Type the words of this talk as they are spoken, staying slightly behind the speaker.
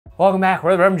Welcome back,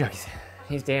 we're the Bourbon Junkies.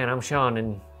 He's Dan, I'm Sean,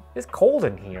 and it's cold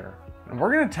in here. And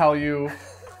we're gonna tell you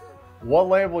what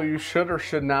label you should or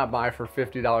should not buy for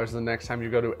 $50 the next time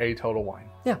you go to a Total Wine.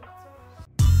 Yeah.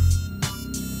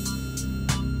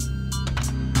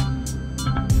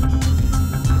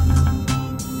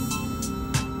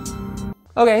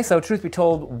 Okay, so truth be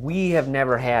told, we have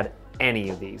never had any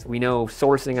of these. We know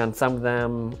sourcing on some of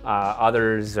them,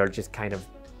 others are just kind of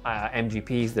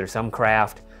MGPs, there's some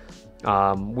craft.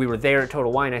 We were there at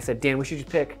Total Wine. I said, Dan, we should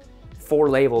just pick 4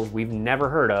 labels we've never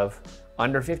heard of,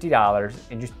 under $50,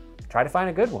 and just try to find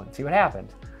a good one, see what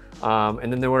happens.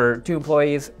 And then there were 2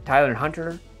 employees, Tyler and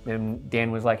Hunter, and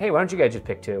Dan was like, hey, why don't you guys just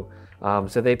pick 2?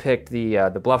 So they picked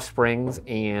the Bluff Springs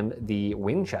and the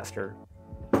Winchester.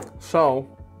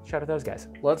 So, shout out those guys.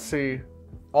 Let's see.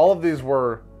 All of these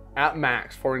were at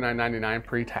max $49.99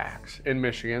 pre-tax in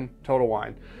Michigan, Total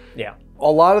Wine. Yeah. A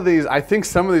lot of these, I think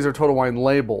some of these are Total Wine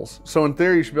labels. So in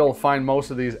theory, you should be able to find most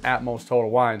of these at most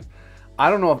Total Wines. I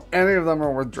don't know if any of them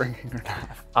are worth drinking or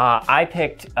not. I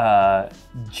picked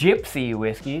Gypsy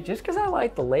whiskey just because I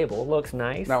like the label. It looks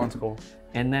nice. That one's cool.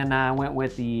 And then I went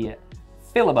with the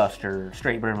Filibuster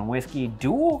Straight Bourbon Whiskey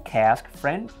Dual Cask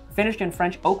finished in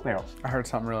French oak barrels. I heard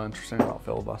something really interesting about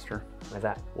Filibuster. What's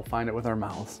that? We'll find it with our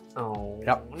mouths. Oh.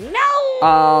 Yep. No!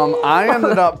 I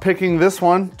ended up picking this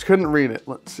one. Couldn't read it.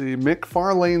 Let's see.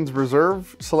 McFarlane's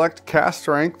Reserve Select Cask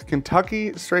Strength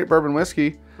Kentucky Straight Bourbon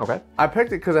Whiskey. Okay. I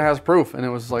picked it because it has proof, and it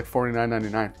was like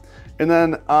 $49.99. And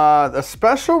then the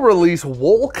special release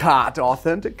Wolcott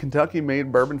Authentic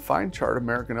Kentucky-made Bourbon Fine Chart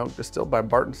American Oak distilled by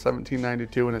Barton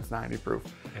 1792, and it's 90 proof.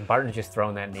 And Barton's just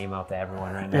throwing that name out to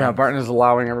everyone right now. Yeah, Barton is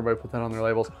allowing everybody to put that on their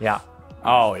labels. Yeah.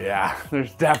 Oh yeah,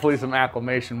 there's definitely some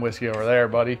acclamation whiskey over there,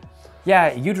 buddy.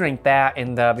 Yeah, you drink that,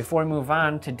 and before we move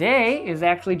on, today is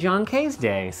actually John K's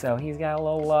day, so he's got a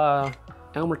little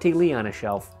Elmer T. Lee on his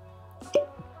shelf.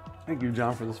 Thank you,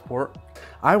 John, for the support.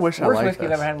 I wish I liked this. Worst whiskey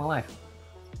I've ever had in my life.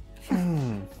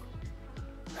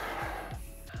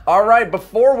 All right,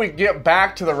 before we get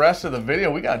back to the rest of the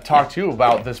video, we got to talk to you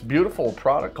about this beautiful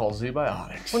product called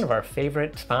Z-Biotics. One of our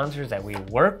favorite sponsors that we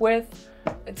work with.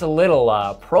 It's a little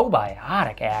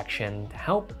probiotic action to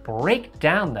help break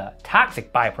down the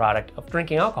toxic byproduct of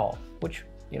drinking alcohol, which,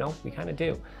 you know, we kind of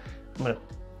do. I'm gonna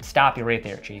stop you right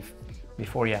there, Chief,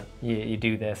 before you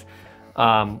do this.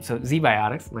 So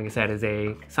Z-Biotics, like I said, is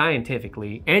a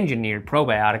scientifically engineered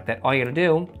probiotic that all you gotta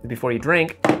do is before you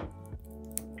drink,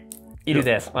 you do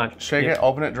this. Shake it,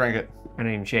 open it, drink it. I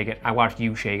didn't even shake it. I watched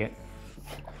you shake it.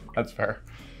 That's fair.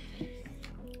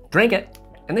 Drink it,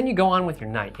 and then you go on with your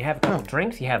night. You have a couple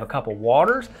drinks, you have a couple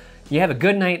waters, you have a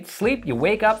good night's sleep, you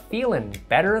wake up feeling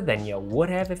better than you would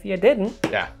have if you didn't.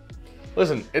 Yeah.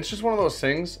 Listen, it's just one of those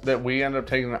things that we end up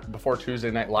taking before Tuesday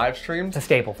night live streams. It's a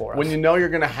staple for us. When you know you're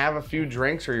gonna have a few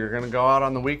drinks or you're gonna go out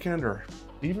on the weekend or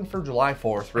even for July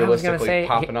 4th, realistically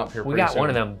popping up here pretty soon. We got one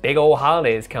of them big old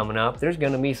holidays coming up. There's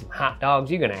gonna be some hot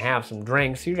dogs, you're gonna have some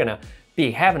drinks, you're gonna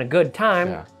be having a good time.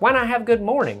 Yeah. Why not have a good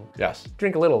morning? Yes.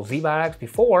 Drink a little Z-Biotics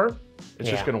before. It's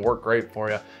just gonna work great for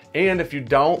you. And if you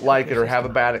don't like it or have a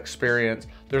bad experience,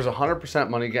 there's a 100%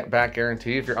 money back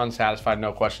guarantee if you're unsatisfied,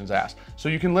 no questions asked. So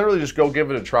you can literally just go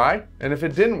give it a try. And if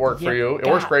it didn't work for you, it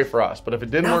works great for us. But if it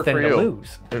didn't work for you,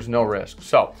 there's no risk.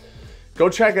 So go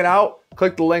check it out.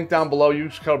 Click the link down below.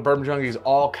 Use code Bourbon Junkies,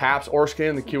 all caps, or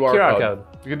scan the QR code.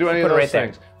 You can do any of those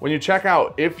things. When you check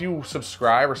out, if you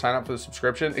subscribe or sign up for the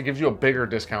subscription, it gives you a bigger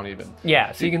discount even.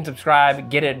 Yeah, so you can subscribe,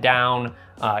 get it down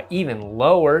even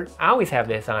lower. I always have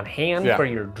this on hand for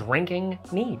your drinking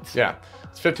needs. Yeah,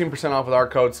 it's 15% off with our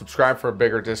code. Subscribe for a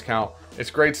bigger discount. It's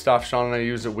great stuff. Sean and I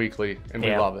use it weekly, and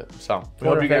we love it. So we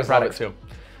hope you guys love it too.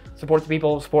 Support the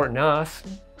people supporting us.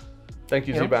 Thank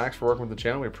you, Z-Biotics, for working with the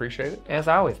channel. We appreciate it. As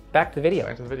always, back to the video.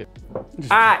 Back to the video.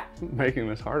 Making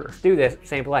this harder. Let's do this.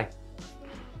 Same play.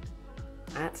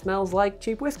 That smells like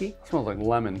cheap whiskey. It smells like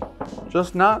lemon.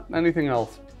 Just not anything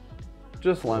else.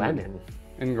 Just lemon. Lemon.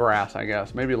 And grass, I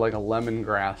guess. Maybe like a lemon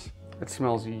grass. It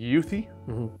smells youthy.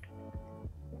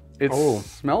 It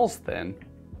smells thin.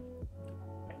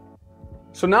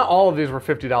 So not all of these were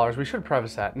 $50. We should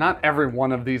preface that. Not every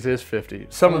one of these is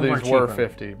 $50. Some of these were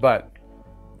 $50, but.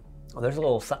 Oh, there's a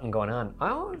little something going on.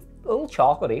 Oh, a little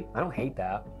chocolatey. I don't hate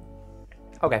that.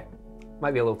 Okay,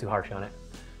 might be a little too harsh on it.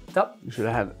 So, you should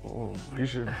have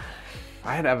had,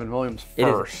 I had Evan Williams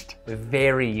first. It is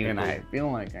very youthy. And I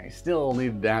feel like I still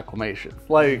need the acclimation.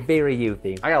 Like, very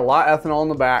youthy. I got a lot of ethanol in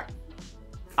the back.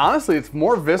 Honestly, it's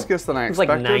more viscous than I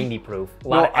expected. It's like 90 proof. A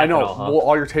lot of ethanol, I know. Well,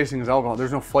 all you're tasting is alcohol.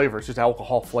 There's no flavor. It's just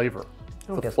alcohol flavor.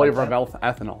 The flavor of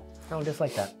ethanol. I don't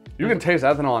dislike that. You can taste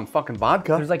ethanol on fucking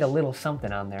vodka. There's like a little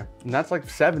something on there. And that's like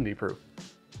 70 proof.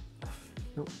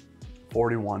 Nope.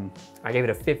 41. I gave it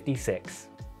a 56.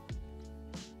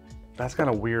 That's got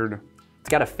a weird It's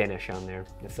got a finish on there.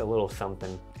 It's a little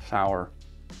something. sour.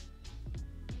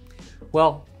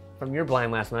 Well, from your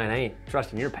blind last night, I ain't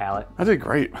trusting your palate. I did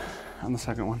great on the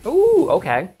second one. Ooh,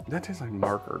 okay. That tastes like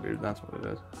marker, dude. That's what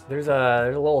it is. There's a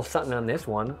little something on this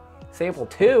one. Sample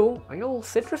 2, I got a little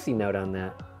citrusy note on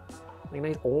that. Like a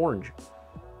nice orange.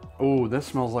 Ooh, this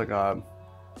smells like a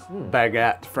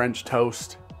baguette French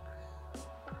toast.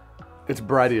 It's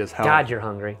bready as hell. God, you're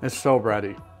hungry. It's so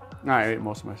bready. I ate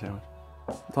most of my sandwich.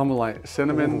 Something like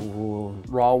cinnamon, Ooh.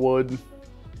 raw wood.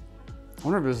 I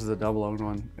wonder if this is a double oaked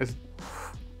one. It's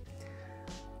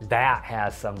That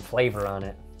has some flavor on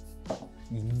it.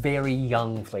 Very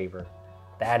young flavor.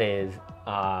 That is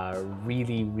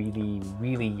really, really,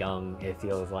 really young. It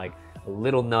feels like a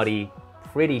little nutty,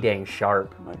 pretty dang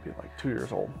sharp. it might be like 2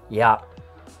 years old. Yeah.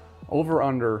 Over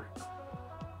under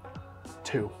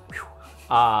 2.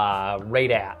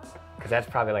 Right at, because that's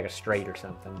probably like a straight or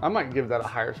something. I might give that a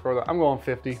higher score though. I'm going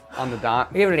 50 on the dot.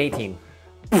 I give it an 18.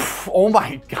 Oh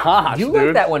my gosh, You dude.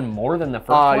 like that one more than the first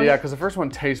one? Yeah, because the first one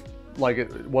tastes like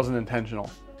it wasn't intentional.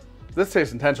 This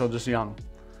tastes intentional, just young.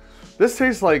 This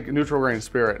tastes like neutral grain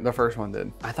spirit. The first one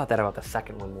did. I thought that about the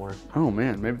second one more. Oh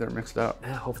man, maybe they're mixed up.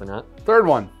 Hopefully not. Third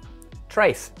one.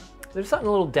 Trace. There's something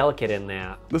a little delicate in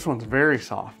that. This one's very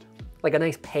soft. Like a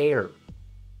nice pear.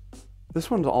 This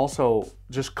one's also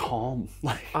just calm.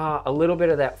 Like, A little bit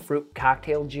of that fruit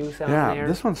cocktail juice out yeah, there.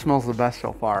 this one smells the best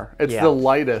so far. It's Yeah. the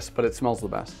lightest, but it smells the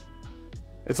best.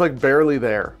 It's like barely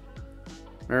there.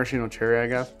 Maraschino cherry, I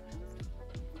guess.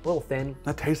 A little thin.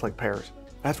 That tastes like pears.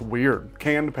 That's weird.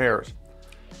 Canned pears.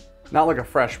 Not like a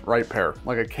fresh, ripe pear,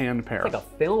 like a canned pear. Like a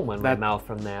film in my mouth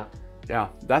from that. Yeah,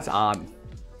 that's odd.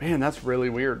 Man, that's really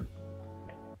weird.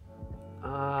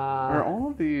 Are all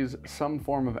of these some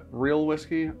form of real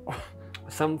whiskey?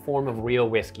 Some form of real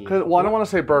whiskey. Well, I don't want to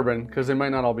say bourbon because they might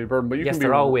not all be bourbon, but you Yes, can be.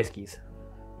 they're all whiskeys.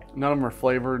 None of them are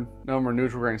flavored. None of them are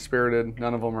neutral grain spirited.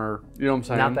 None of them are. You know what I'm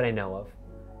saying? Not that I know of.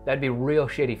 That'd be real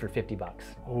shitty for $50.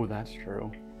 Oh, that's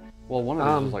true. Well, one of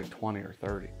these was like 20 or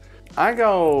 30. I'm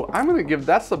gonna give.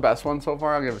 That's the best one so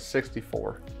far. I'll give it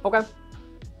 64. Okay.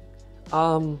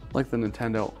 Like the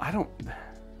Nintendo. I don't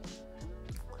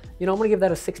I'm gonna give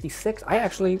that a 66.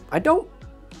 I don't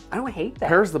hate that.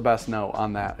 Pear's the best note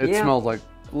on that. It Yeah. smells like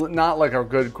not like a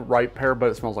good ripe pear, but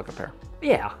it smells like a pear.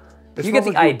 Yeah. It You get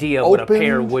the smells like you idea of what a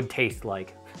pear opened would taste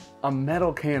like. a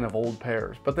metal can of old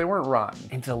pears, but they weren't rotten.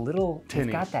 It's a little, Tinny.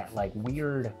 it's got that like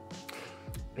weird,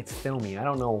 it's filmy. I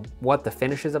don't know what the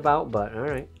finish is about, but all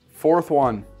right. Fourth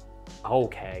one.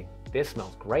 Okay, this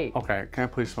smells great. Okay, can I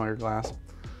please smell your glass?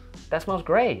 That smells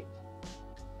great.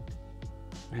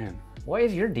 Man, What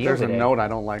is your deal there's today? a note I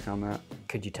don't like on that.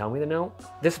 Could you tell me the note?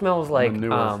 This smells like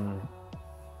Manure.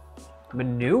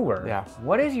 Manure. Yeah.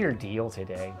 What is your deal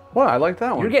today? What? I like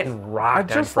that one. You're getting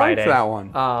rocked I on just Friday.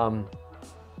 liked that one.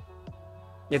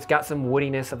 It's got some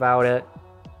woodiness about it.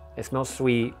 It smells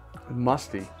sweet.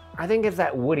 Musty. I think it's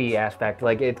that woody aspect.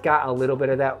 Like it's got a little bit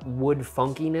of that wood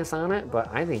funkiness on it, but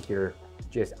I think you're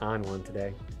just on one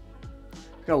today.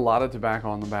 It's got a lot of tobacco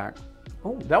on the back.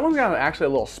 Oh, That one's got actually a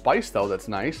little spice though. That's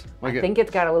nice. Like I think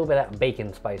it's got a little bit of that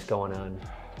bacon spice going on.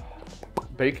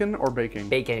 bacon or baking.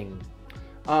 Bacon.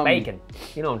 Bacon.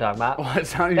 You know what I'm talking about. Well, it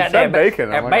sounded, you That- said that- bacon.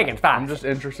 that I'm bacon spice. I'm just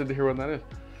interested to hear what that is.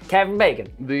 Kevin Bacon.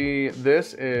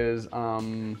 This is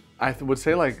I would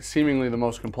say like seemingly the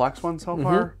most complex one so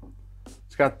far.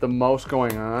 It's got the most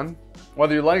going on.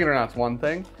 Whether you like it or not, it's one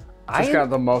thing. It's just got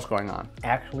the most going on.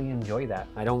 Actually enjoy that.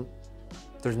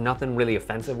 There's nothing really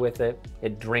offensive with it.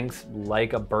 It drinks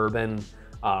like a bourbon.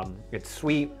 It's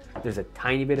sweet. There's a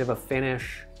tiny bit of a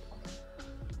finish.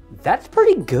 That's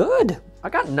pretty good. I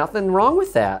got nothing wrong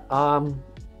with that.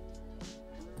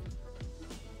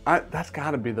 That's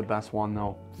got to be the best one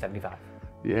though. 75.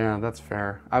 Yeah, that's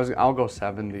fair. I'll go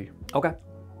 70. Okay.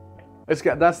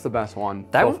 That's the best one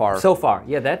That so one? far. So far,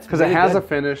 yeah, that's Because really it has good. a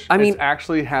finish. I mean- it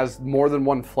actually has more than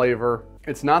one flavor.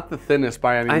 It's not the thinnest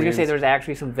by any I was means. gonna say there's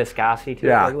actually some viscosity to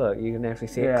Yeah. it. Like, look, you can actually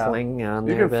see it Yeah. cling on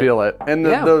You there. can feel it. And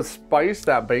Yeah. the spice,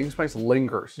 that baking spice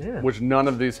lingers, Yeah. which none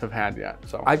of these have had yet.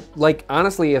 So I like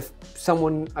honestly, if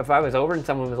I was over and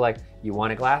someone was like, "You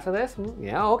want a glass of this?"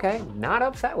 Yeah, okay. Not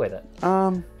upset with it.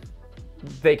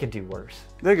 They could do worse.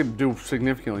 they could do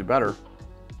significantly better.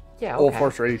 Yeah, Old okay.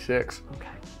 Forester 86, Okay.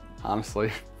 honestly.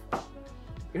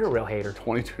 You're a real hater.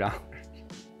 $22.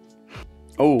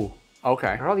 Oh,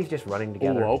 okay. Are all these just running Oh,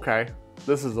 together? okay.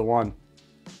 This is the one.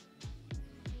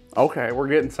 Okay, we're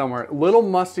getting somewhere. Little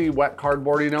musty, wet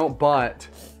cardboardy note, but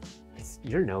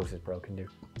Your nose is broken, dude.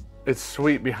 it's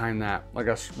sweet behind that, like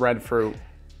a red fruit.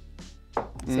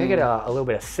 See, I get a little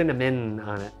bit of cinnamon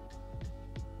on it.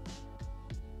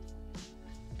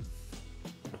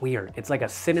 weird. It's like a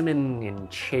cinnamon and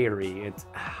cherry. It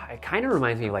kind of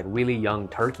reminds me of like really young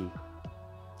turkey.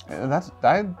 Yeah,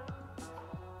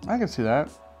 I can see that.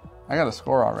 I got a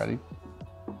score already.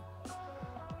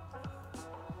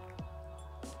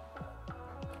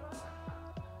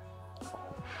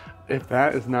 If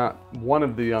that is not one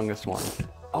of the youngest ones.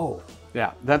 Oh.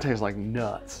 Yeah, that tastes like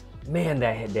nuts. Man,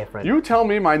 that hit different. You tell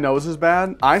me my nose is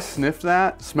bad. I sniffed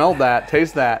that, smelled that,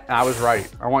 tasted that, and I was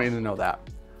right. I want you to know that.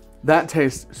 That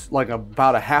tastes like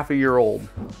about a half a year old.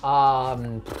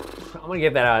 I'm gonna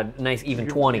give that a nice even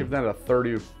 20. Give that a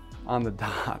 30 on the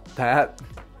dot. That,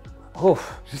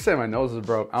 Oof. just say my nose is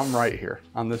broke. I'm right here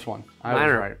on this one. I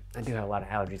was right. I do have a lot of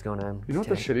allergies going on. You know what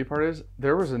the shitty part is?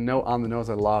 There was a note on the nose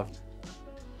I loved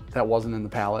that wasn't in the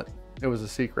palate. It was a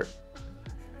secret.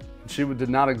 She did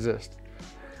not exist.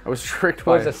 I was tricked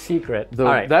by It was a secret. All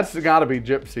right. That's gotta be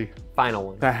Gypsy. Final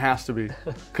one. That has to be.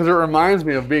 Because it reminds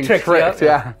me of being Tricked tricked. you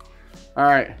up? Yeah. All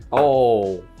right.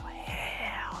 Oh,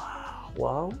 hell.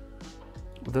 Whoa.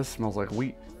 This smells like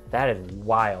wheat. That is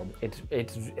wild.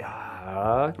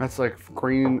 That's like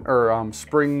green or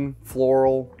spring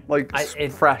floral, like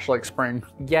it's fresh like spring.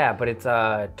 Yeah, but it's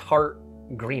tart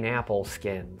green apple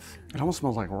skins. It almost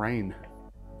smells like rain.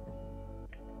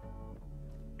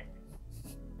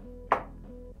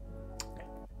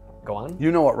 Go on.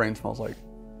 You know what rain smells like.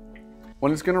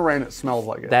 When it's gonna rain, it smells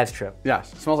like it. That's true.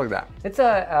 Yes, it smells like that. It's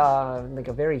a like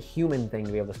a very human thing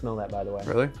to be able to smell that, by the way.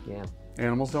 Really? Yeah.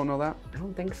 Animals don't know that? I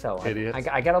don't think so. Idiots.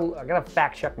 I gotta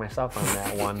fact check myself on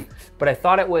that one. But I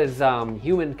thought it was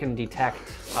human can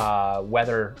detect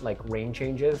weather, like rain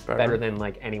changes, better than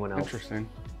like anyone else. Interesting.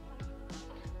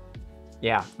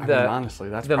 Yeah. I mean, honestly,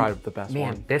 that's probably the best one.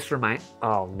 Man, this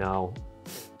oh no.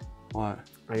 What?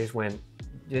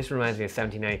 This reminds me of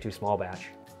 1792 small batch.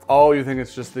 Oh, you think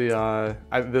it's just the,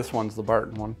 this one's the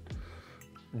Barton one.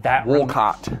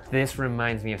 Wolcott. This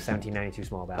reminds me of 1792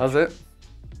 small batch. Does it?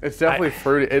 It's definitely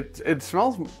fruity. It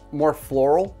smells more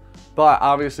floral, but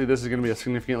obviously this is going to be a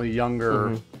significantly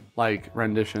younger like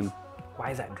rendition.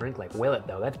 Why is that drink like Willet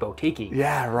though? That's boutique-y.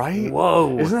 Yeah, right?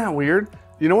 Whoa. Isn't that weird?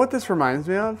 You know what this reminds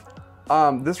me of?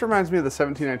 This reminds me of the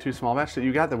 1792 small batch that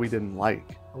you got that we didn't like.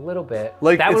 A little bit.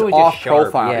 Like that it's one was off just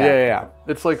sharp. profile. Yeah.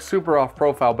 It's like super off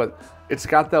profile, but it's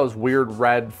got those weird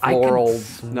red floral I can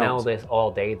smell notes. this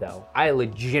all day though. I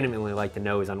legitimately like the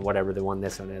nose on whatever the one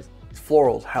this one is. It's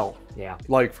floral as hell. Yeah.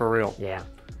 Like for real. Yeah.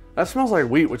 That smells like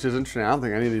wheat, which is interesting. I don't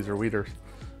think any of these are wheaters.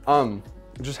 It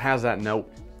just has that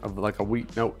note of like a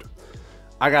wheat note.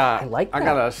 I got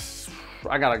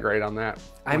a grade on that.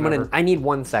 I need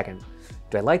 1 second.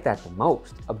 Do I like that the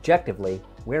most? Objectively,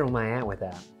 where am I at with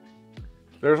that?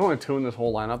 There's only 2 in this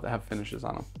whole lineup that have finishes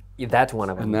on them. Yeah, that's one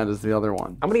of them. And that is the other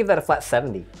one. I'm gonna give that a flat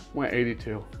 70. Went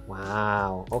 82.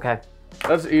 Wow. Okay.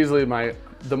 That's easily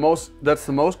that's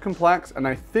the most complex, and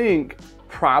I think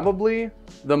probably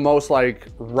the most like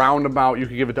roundabout. You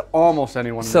could give it to almost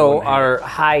anyone. So our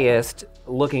highest,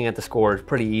 looking at the scores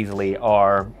pretty easily,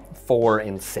 are 4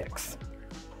 and 6.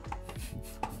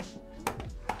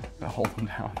 Now hold them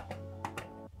down.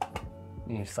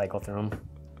 You cycle through them.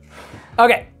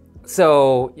 Okay.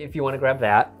 So if you want to grab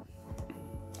that.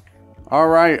 All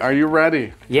right, are you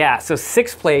ready? Yeah, so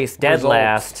 6th place, dead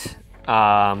Results.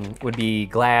 last, would be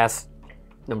glass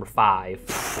number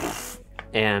 5.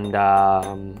 And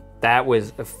that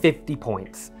was 50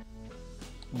 points.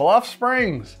 Bluff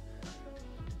Springs.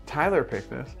 Tyler picked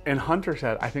this. And Hunter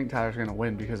said, I think Tyler's going to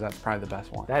win because that's probably the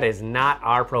best one. That is not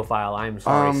our profile, I'm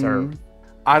sorry, sir.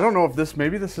 I don't know if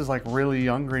maybe this is like really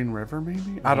young Green River,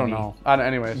 maybe? I don't know.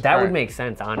 Anyways. That would make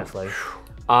sense, honestly.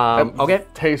 Okay.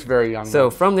 Tastes very young.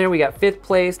 So from there, we got 5th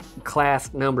place,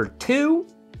 class number 2,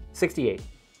 68.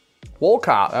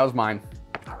 Wolcott, that was mine.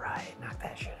 All right, knock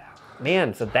that shit out.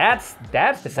 Man, so that's the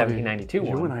 1792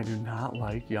 one. You and I do not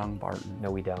like young Barton.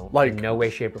 No, we don't. Like, in no way,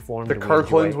 shape, or form. The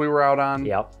Kirklands we were out on.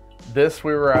 Yep. This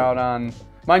we were out on.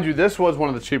 Mind you, this was one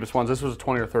of the cheapest ones. This was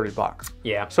 20 or 30 bucks.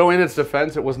 Yeah. So in its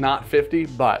defense, it was not 50,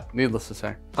 but needless to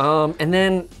say. And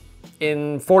then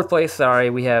in 4th place,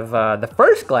 we have the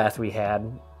first glass we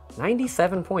had,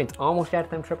 97 points, almost at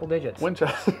them triple digits.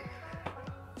 Winchester.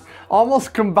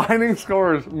 Almost combining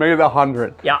scores made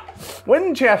 100. Yeah.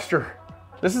 Winchester.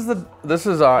 This is A, this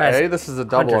is a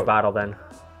double. Hunter's bottle then.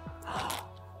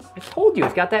 I told you,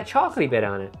 it's got that chocolatey bit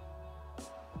on it.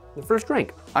 The first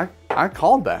drink. I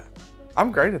called that. I'm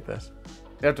great at this.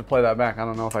 You have to play that back. I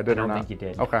don't know if I did or not. I don't think you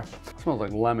did. Okay. It smells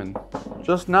like lemon.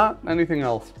 Just not anything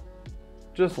else.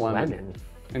 Just lemon. Lemon.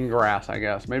 And grass, I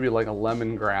guess. Maybe like a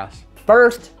lemon grass.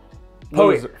 First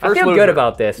Loser. I feel loser. good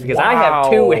about this because I have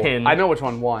 2 in. I know which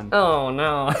one won. Oh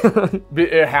no.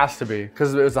 It has to be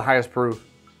because it was the highest proof.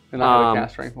 And I had a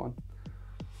cast strength one.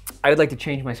 I would like to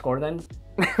change my score then.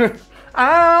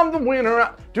 I'm the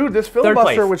winner. Dude, this place.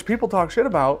 filibuster, which people talk shit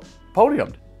about,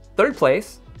 podiumed. Third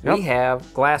place, Yep. we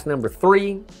have glass number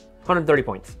 3, 130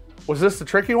 points. Was this the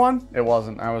tricky one? It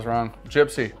wasn't. I was wrong.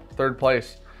 Gypsy, third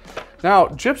place. Now,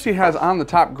 Gypsy has on the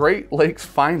top Great Lakes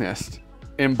Finest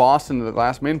in Boston to the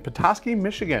glass made in Petoskey,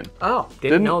 Michigan. Oh,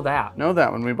 didn't know that. Know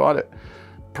that when we bought it.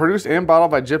 Produced and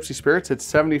bottled by Gypsy Spirits. It's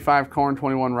 75 corn,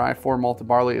 21 rye, 4 malted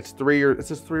barley. It's 3 year. It's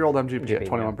this 3-year-old MGP at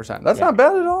 21%. That's not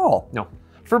bad at all. No.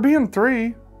 For being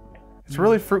 3, it's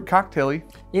really fruit cocktaily.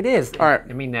 It is. All right.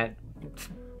 I mean, that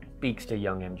speaks to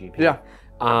young MGP. Yeah.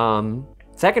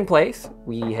 Second place,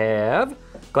 we have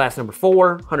glass number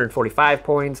 4, 145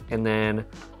 points, and then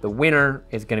the winner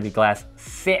is going to be glass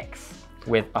 6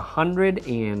 with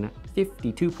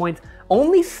 152 points.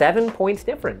 Only 7 points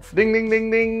difference. Ding, ding,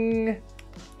 ding, ding.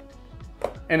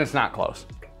 And it's not close.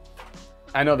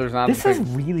 I know there's not. This is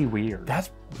really weird. That's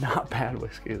not bad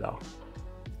whiskey though.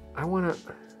 I want to.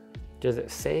 Does it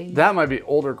say? That might be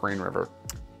older Green River.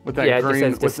 With that Yeah, green,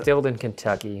 it says distilled in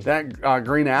Kentucky. that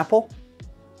green apple.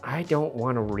 I don't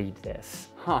want to read this.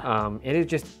 Huh. It is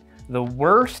just the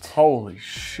worst. Holy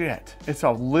shit! It's a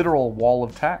literal wall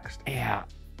of text. Yeah.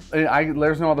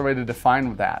 There's no other way to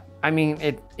define that. I mean,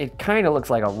 it kind of looks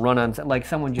like a run-on, like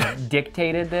someone just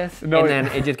dictated this, No, and then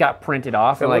it just got printed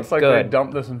off. It and looks like good. they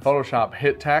dumped this in Photoshop,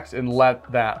 hit text, and let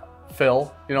that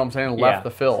fill. You know what I'm saying? Left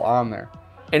the fill on there.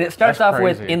 And it starts That's off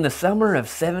with, crazy. in the summer of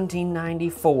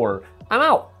 1794. I'm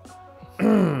out.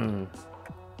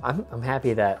 I'm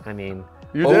happy that, I mean.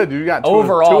 You did. You got two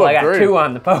overall, of I got 3. 2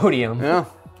 on the podium. Yeah.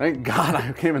 Thank God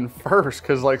I came in first,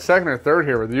 because like second or third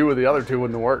here with you with the other 2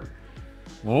 wouldn't have worked.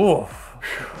 Oof.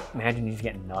 Imagine you just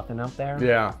getting nothing up there.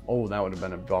 Yeah. Oh, that would have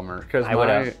been a bummer. Because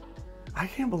I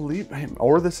can't believe him.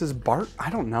 Or this is Bart.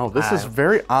 I don't know. This is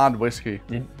very odd whiskey.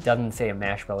 It doesn't say a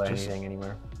mash bill or anything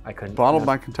anywhere. I couldn't. Bottled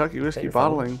by Kentucky Whiskey your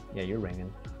phone. Bottling. Yeah, you're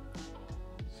ringing.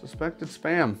 Suspected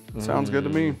spam. Sounds good to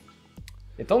me.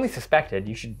 It's only suspected.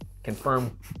 You should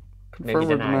confirm. Confirm or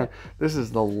maybe deny. This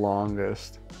is the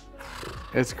longest.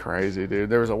 It's crazy,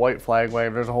 dude. There was a white flag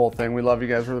wave. There's a whole thing. We love you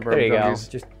guys for the Bourbon There you go. Junkies.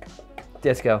 Just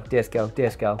disco, disco,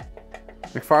 disco.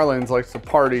 McFarlane's likes to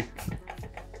party.